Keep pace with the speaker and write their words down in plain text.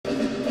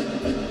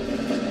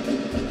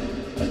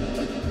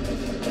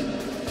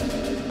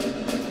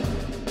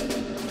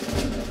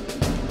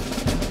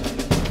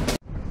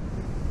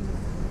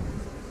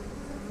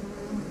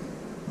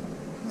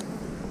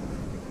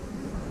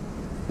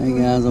Hey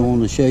guys, I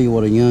wanted to show you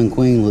what a young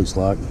queen looks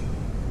like.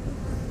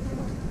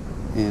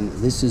 And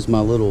this is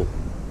my little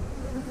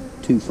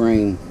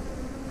 2-frame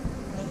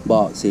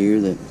box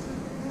here that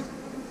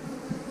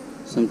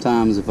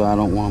sometimes if I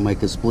don't want to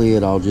make a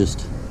split, I'll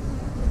just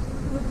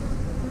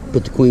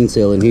put the queen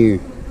cell in here.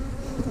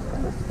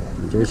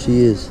 And there she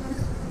is.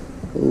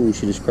 Oh,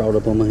 she just crawled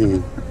up on my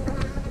hand.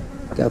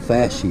 Look how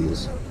fast she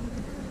is.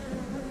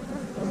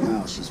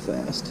 Wow, she's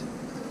fast.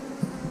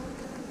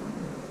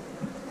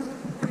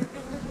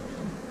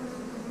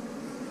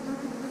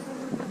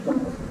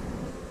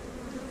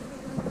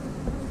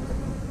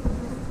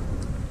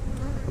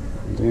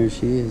 There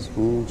she is.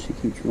 Well, she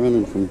keeps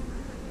running from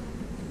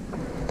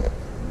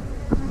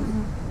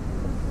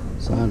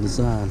side to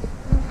side.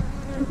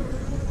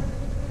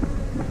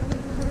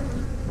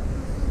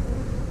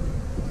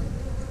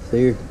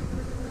 See her?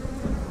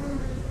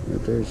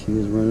 Right there she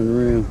is running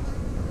around.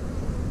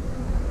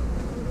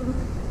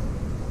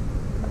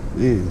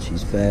 Man,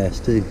 she's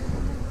fast too.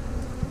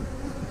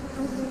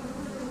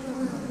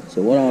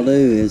 So what I'll do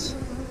is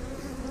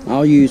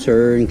I'll use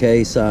her in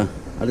case I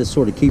just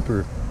sort of keep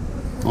her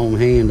on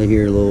hand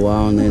here a little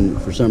while, and then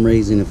for some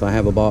reason if I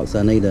have a box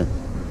I need a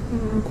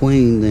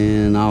queen,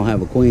 then I'll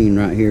have a queen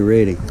right here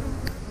ready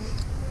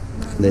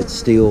that's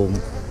still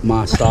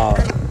my stock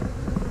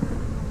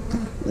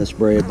that's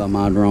bred by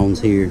my drones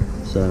here.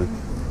 So,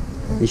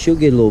 and she'll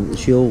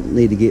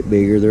need to get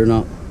bigger.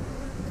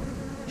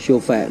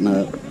 She'll fatten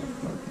up.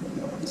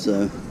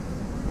 So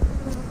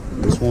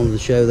just wanted to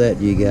show that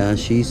to you guys.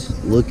 She's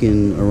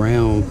looking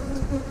around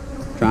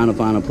trying to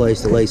find a place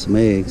to lay some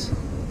eggs.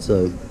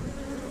 So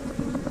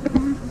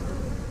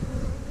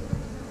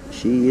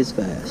she is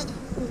fast.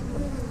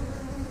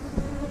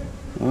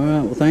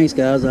 Alright, well thanks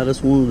guys. I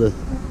just wanted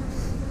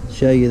to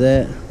show you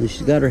that. And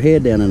she's got her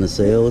head down in the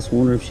cell. Let's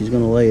wonder if she's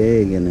going to lay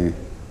an egg in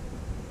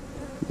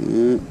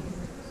there.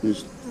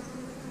 There's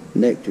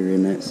nectar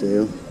in that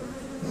cell.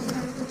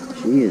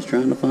 She is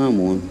trying to find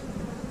one.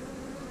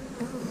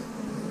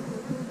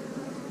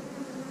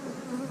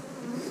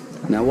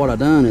 Now what I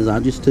done is I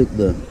just took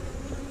the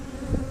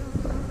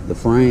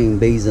frame,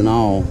 bees and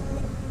all,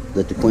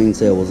 that the queen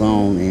cell was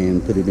on,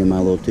 and put it in my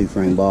little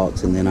 2-frame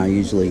box. And then I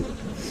usually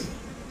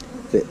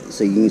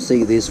so you can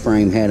see this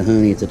frame had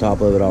honey at the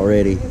top of it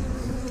already,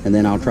 and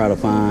then I'll try to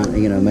find,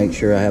 make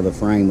sure I have a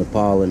frame with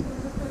pollen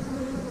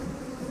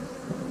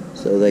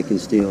so they can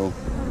still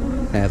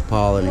have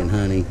pollen and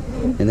honey.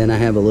 And then I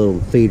have a little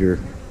feeder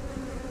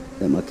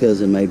that my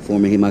cousin made for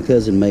me. My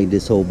cousin made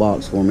this whole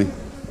box for me.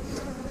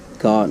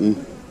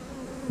 Cotton,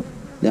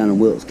 down in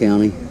Wilkes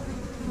County,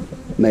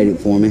 made it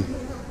for me.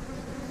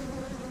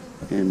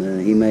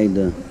 And he made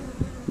the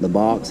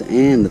box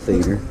and the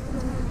feeder.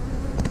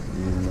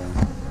 And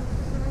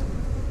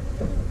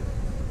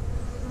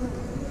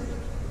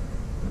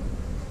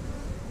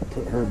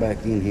put her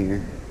back in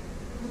here.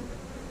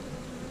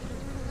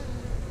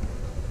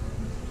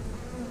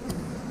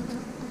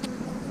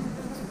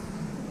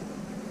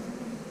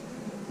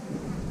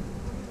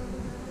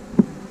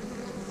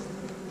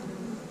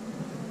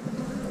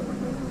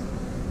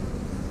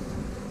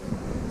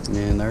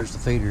 And there's the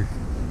feeder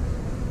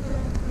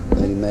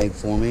that he made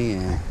for me,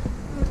 and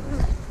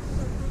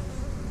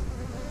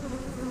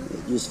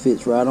it just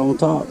fits right on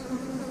top.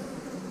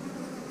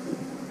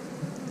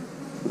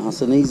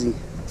 Nice and easy.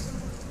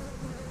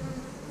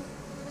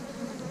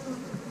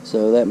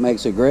 So that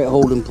makes a great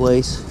holding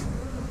place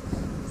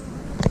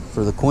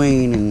for the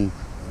queen, and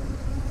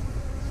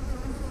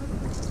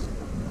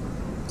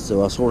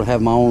so I sort of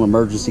have my own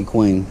emergency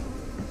queen.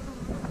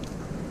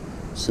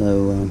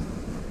 So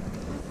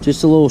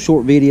just a little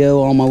short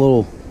video on my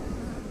little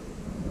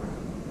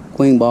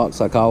queen box,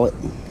 I call it.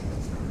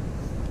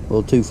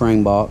 Little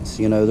 2-frame box.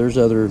 There's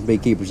other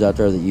beekeepers out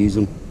there that use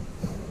them.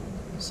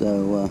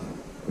 So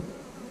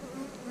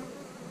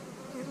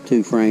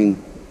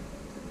 2-frame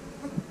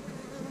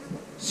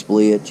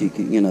split, you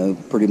can,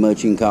 pretty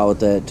much you can call it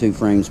that,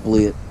 2-frame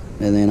split.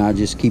 And then I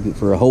just keep it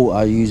for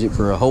I use it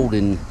for a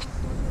holding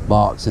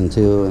box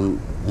until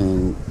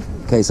in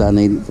case I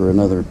need it for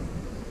another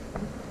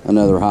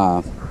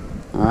hive.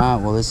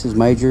 Alright, well this is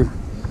Major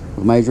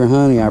with Major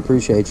Honey. I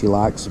appreciate you.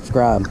 Like,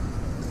 subscribe.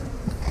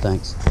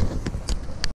 Thanks.